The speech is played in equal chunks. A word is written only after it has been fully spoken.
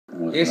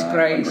was It's not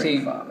crazy. a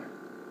great father.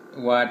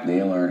 What?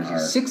 Dale Earnhardt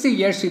 60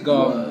 years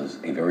ago. was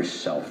a very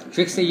selfish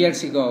 60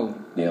 years ago,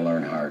 Dale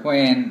Earnhardt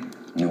when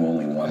knew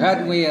only one Hot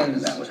thing, Wheels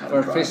and that was how to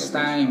for drive first a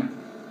race time car.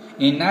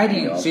 in He also knew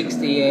that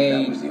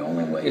 1968 was the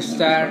only way he was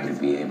start going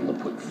to be able to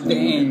put food the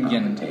on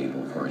engine. the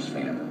table for his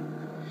family.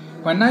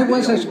 When I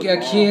was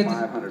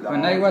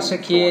a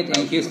kid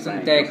in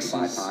Houston,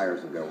 Texas,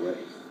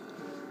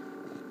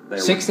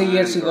 60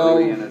 years ago,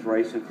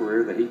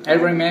 I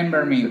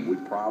remember me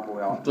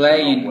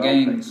playing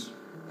games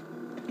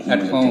He at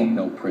would take home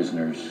no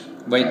prisoners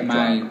with by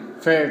my driving.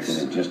 He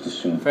first would just as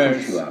soon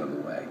push you out of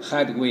the way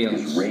Hot as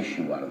Wheels race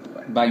you out of the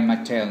way. by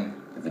Mattel.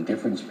 The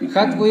difference between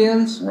Hot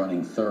Wheels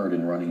running third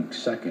and running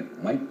second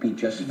might be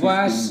just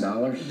was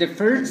 $15. the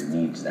first, He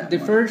needs that the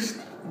money. first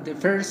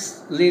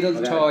little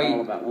I got a call toy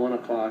about 1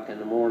 o'clock in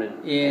the morning.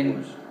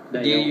 in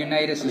the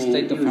United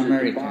States of he was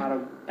America. At the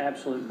bottom,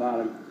 absolute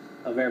bottom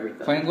of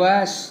everything. When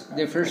was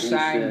the first And he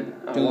time said,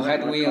 "I to want Hot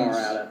my car Wheels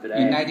out up at in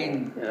Asheville, and I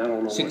don't know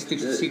what to do."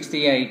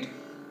 1968?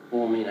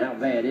 Well, I mean, how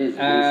bad is it? He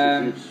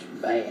said, it's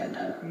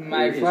bad.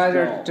 My It's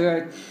father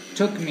gone.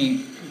 took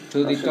me to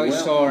I the said, toy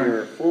 "Well, store,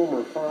 your former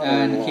and he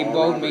father-in-law,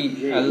 bought Robert me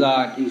G., a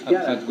lot he's of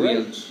got a Hot great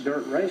Wheels.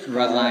 dirt race car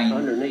Red Line.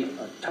 underneath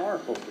a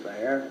tarp over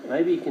there.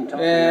 Maybe you can talk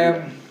to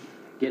him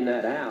getting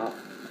that out.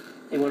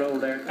 He went over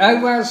there. I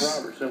to was-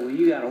 Robert said, "Well,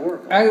 you got to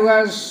work on I it."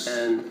 was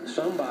And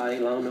somebody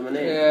loaned him an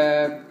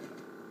engine.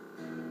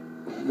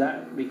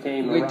 That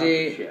became a with rocket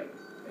the ship.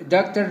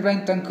 Dr.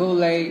 Benton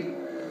Kool-Aid,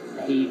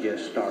 He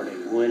just started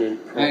winning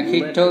and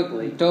he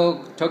prolifically,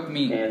 took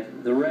me and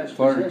the rest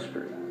for- is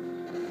history.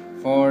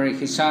 for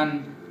his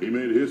son. He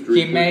made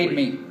history. He made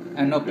quickly. me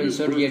an In open his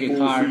first surgery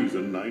full heart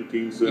season, in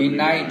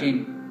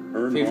 1979, Earnhardt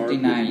was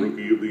 1959.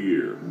 Rookie of the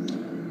Year.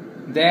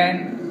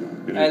 Then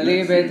In I his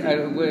lived next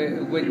season, with he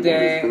won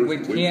his first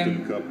with Winston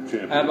him Cup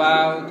championship.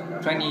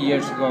 about 20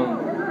 years ago.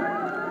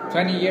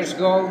 20 years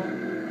ago,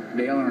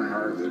 Dale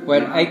Earnhardt would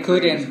Well, not I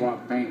couldn't-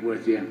 swap paint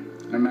with you,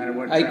 no matter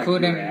what I track you're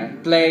couldn't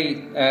at.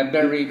 play a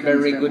very, Couldn't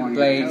very step good on your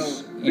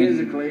plays toe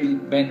physically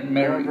in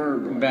or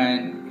verbally.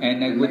 and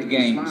And good make you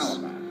games. smile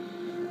about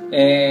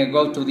it.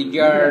 Go to the You can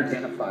yard.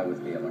 identify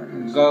with Dale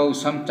Earnhardt. Go.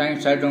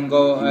 Sometimes I don't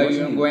go. He I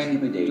wasn't went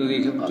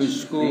intimidating to to us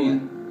school, then,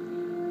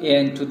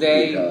 and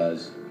today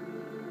because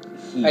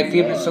he I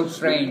feel was so what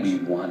strange we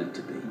wanted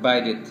to be. by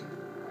it.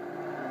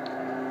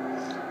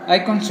 I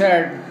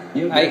concerned.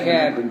 You know, I Dale Earnhardt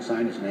had couldn't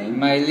sign his name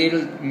my little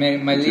until he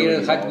little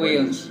had Hot already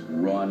Wheels,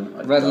 run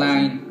a Red dozen,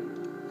 Line,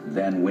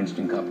 then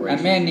Winston Cup races.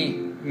 and many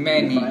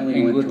He finally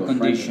in went good to a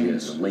friend of his,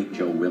 conditions. the late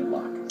Joe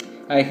Whitlock,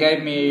 I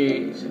have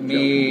He said, "Joe, can you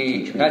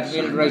me teach me Hot to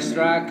Wheel sign my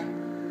racetrack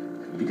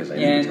because I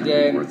think it's And,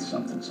 going to be worth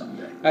something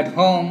someday." at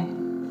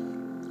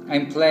home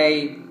and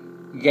play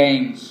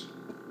games.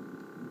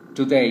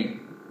 Today,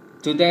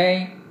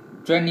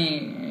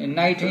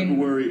 2019,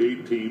 February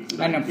 18th,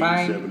 I'm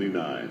fine.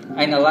 1979.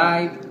 I'm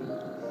alive,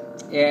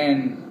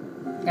 and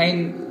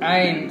I'm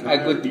a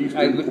good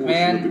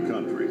man,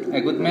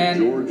 a good man,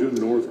 Georgia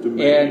north to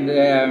Maine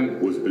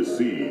and was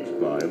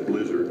besieged by a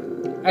blizzard.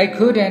 I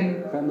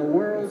couldn't From the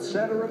world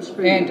center of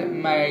speed.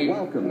 end my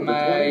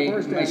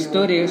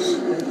studies,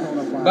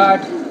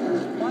 but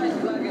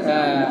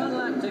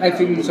I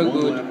feel With so one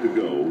good. lap to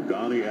go,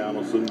 Donnie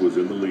Allison was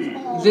in the lead.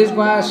 This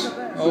was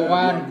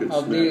one Rocket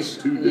of these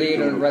snatched two little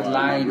Daytona Red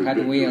Line 500 Hot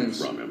victories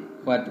Wheels. from him.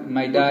 What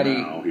my But daddy,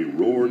 now he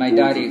roared my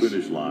towards daddy's the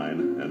finish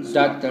line and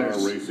stopped car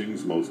doctors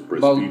racing's most bought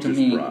to prestigious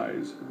me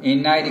prize.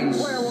 in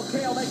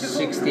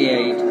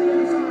 1968,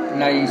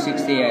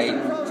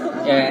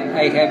 and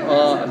I have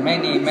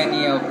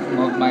many of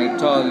my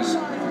toys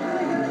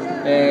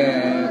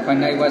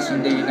when I was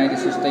in the United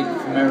States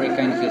of America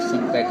in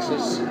Houston,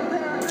 Texas,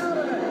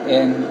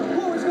 and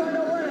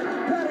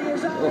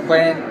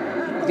when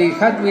the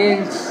Hot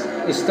Wheels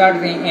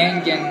started the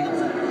engine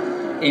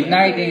in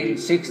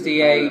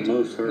 1968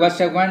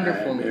 was a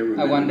wonderful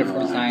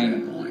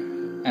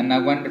time, and a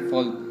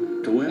wonderful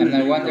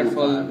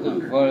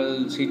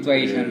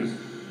situation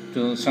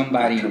to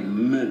somebody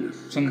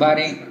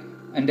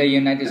in the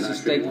United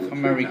States of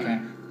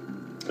America.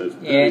 As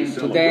Petty And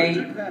today,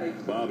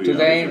 celebrated, Bobby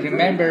today Allison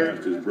remember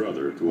asked his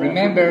brother to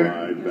remember offer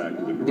a ride back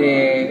to the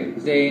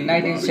garage. the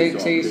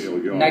 1960s,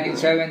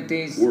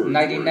 1970s,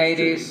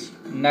 1980s,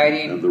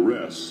 And the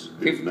rest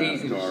is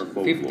NASCAR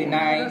folklore.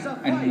 59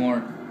 and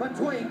more.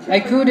 I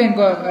couldn't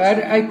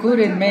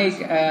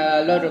make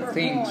a lot of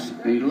things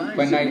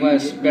when I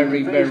was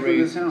very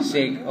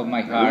sick of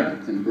my heart,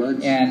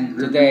 and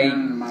today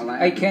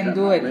I can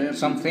do it.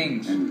 Some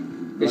things,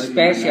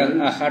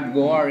 special, a hard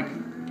work,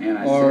 And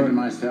I or said to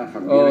myself,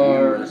 I'm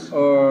getting this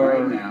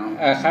right now,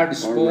 a hard or run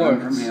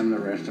sports, from him the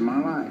rest of my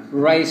life.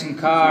 racing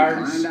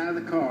cars, Climbed out of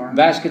the car,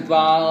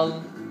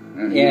 basketball,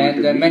 and he went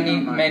and to beat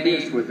on my many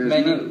fist with his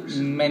nose.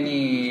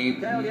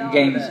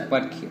 games.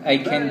 But I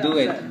can do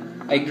it.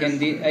 I can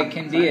do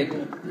it.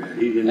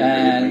 He didn't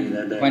have anything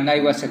that day When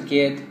I was a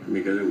kid,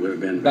 because it would have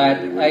been. but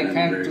it would I have been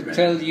can very bad.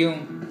 tell you,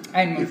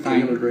 I'm if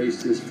fine. Caleb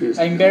raised his fist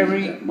I'm at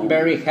very that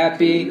moment,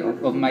 happy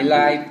of my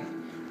life.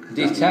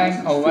 This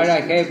time of what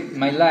I have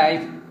my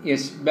life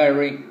is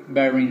very,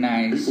 very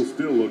nice. People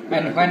still look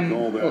back And and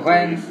call that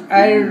when race the moment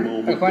I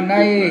that put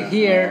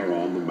hear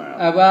NASCAR on the map.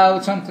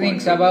 about some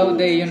things about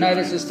the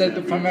United States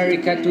of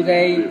America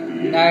today,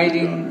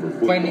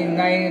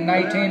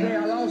 2019,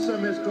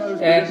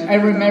 and I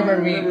remember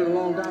me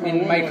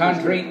in my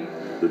country.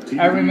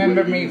 I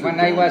remember me when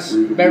I was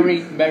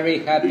very, very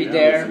happy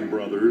there,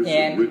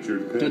 and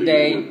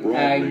today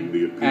I'm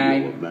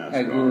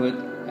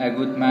a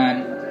good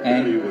man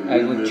and a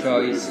good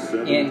choice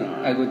in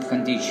a good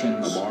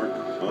conditions.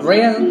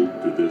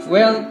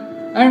 Well,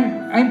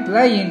 I'm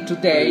playing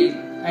today.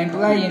 I'm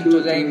playing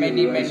today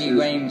many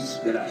games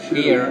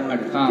here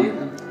at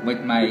home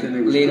with my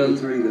little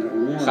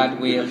Hot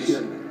Wheels,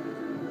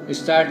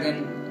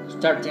 starting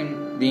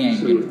the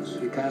engine.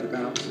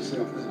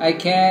 I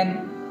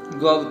can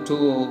go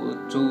to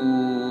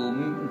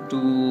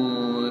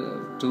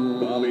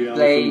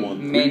play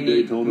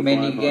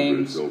many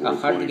games,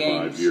 hard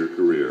games,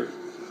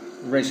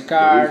 race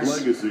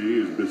cars,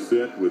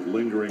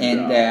 and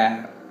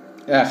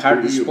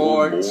hard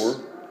sports,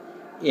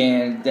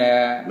 and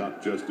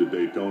Not just a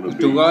Daytona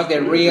to go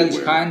the real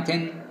Beach,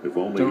 hunting, if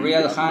only the he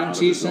real had hunt found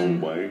his own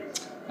season, way.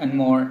 and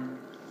more.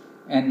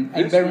 And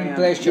I'm very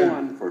pleasure.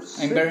 I'm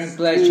very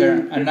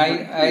pleasure, and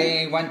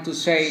I want to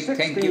say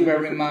thank you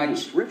very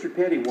much.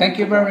 Thank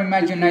you very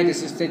much, United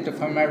States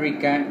of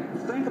America.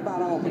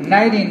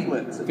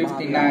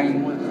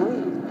 1959,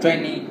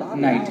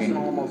 2019.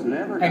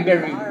 I'm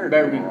very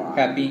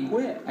happy.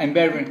 I'm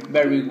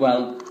very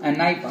well,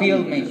 and I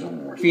feel me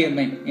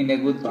in a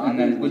good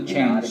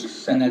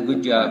chance and a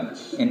good job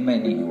in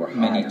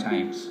many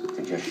times.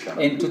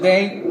 And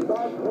today,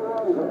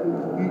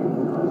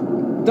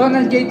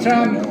 Donald J.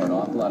 Trump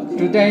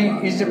today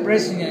is the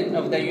President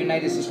of the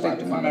United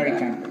States of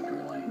America.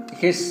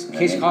 His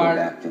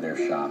heart,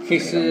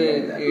 his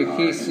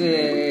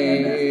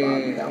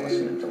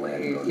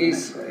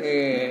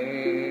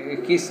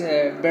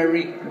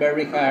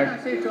very hard.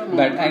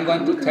 But I'm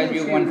going to tell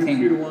you one thing.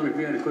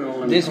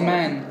 This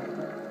man,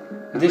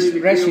 this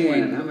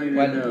president,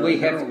 what we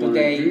have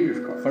today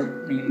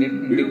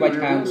in the White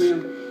House,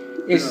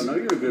 is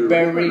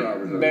very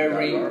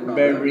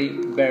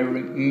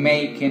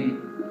making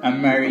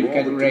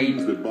America great,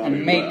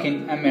 and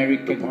making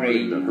America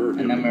great,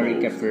 and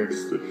America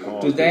first.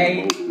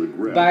 Today,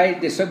 by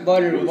the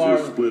southern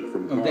border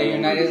of the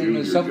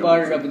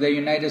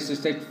United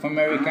States of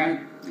America,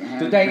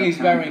 today is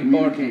very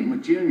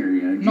important,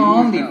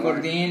 not only for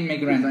the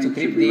immigrants, to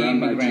keep the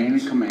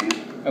immigrants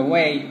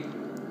away,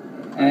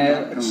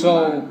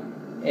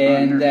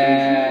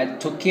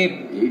 to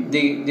keep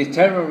the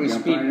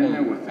terrorist people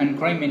and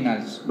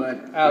criminals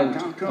out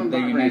of the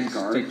United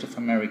States of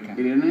America.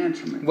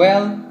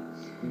 Well,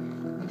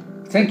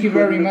 thank you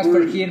very much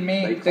for hearing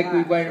me. Thank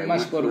you very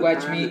much for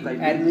watching me,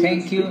 and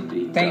thank you,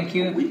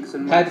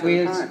 Hot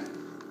Wheels,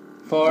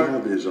 for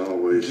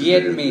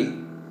giving me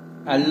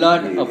a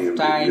lot of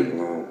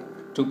time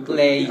to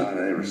play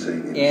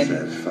in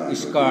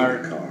this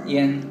car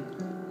in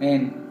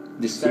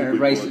the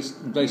race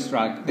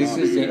track. This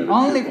is the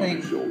only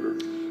thing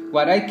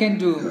what I can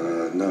do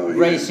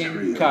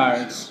racing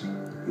cars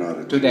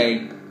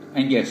today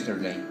and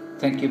yesterday.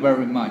 Thank you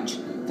very much.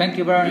 Thank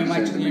you very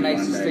much to the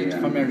United States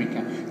of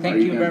America.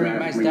 Thank you very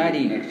much,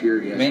 Daddy.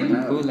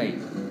 Ben Cooley.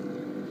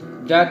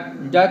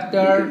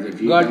 Dr.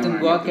 Gordon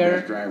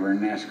Walker,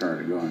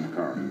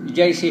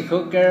 J.C.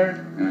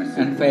 Hooker,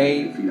 and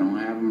Faye,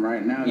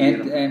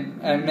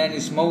 and Manny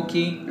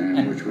Smokey,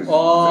 and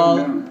all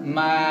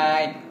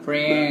my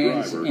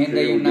friends in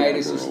the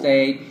United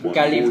States,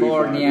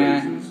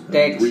 California,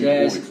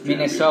 Texas,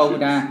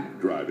 Minnesota,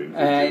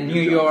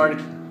 New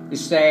York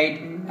State,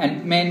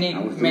 and many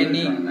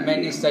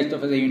states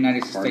of the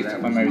United States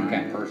of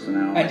America,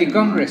 and the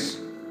Congress.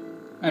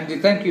 And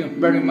thank you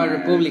very much,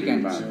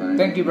 Republicans.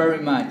 Thank you very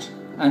much.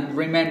 And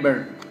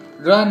remember,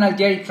 Donald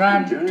J.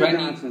 Trump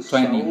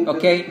 2020.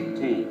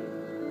 Okay?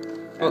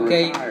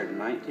 Okay.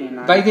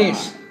 By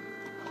this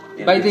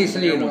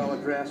little,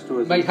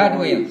 by Hot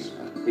Wheels,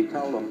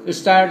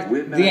 start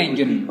the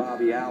engine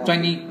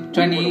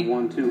 2020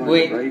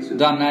 with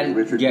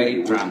Donald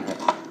J. Trump.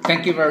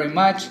 Thank you very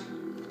much.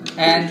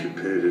 And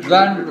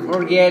don't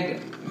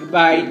forget to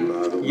buy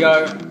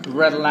your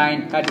Red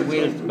Line Hot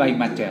Wheels by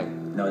Mattel.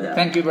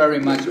 Thank you very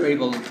much,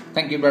 people.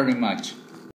 Thank you very much.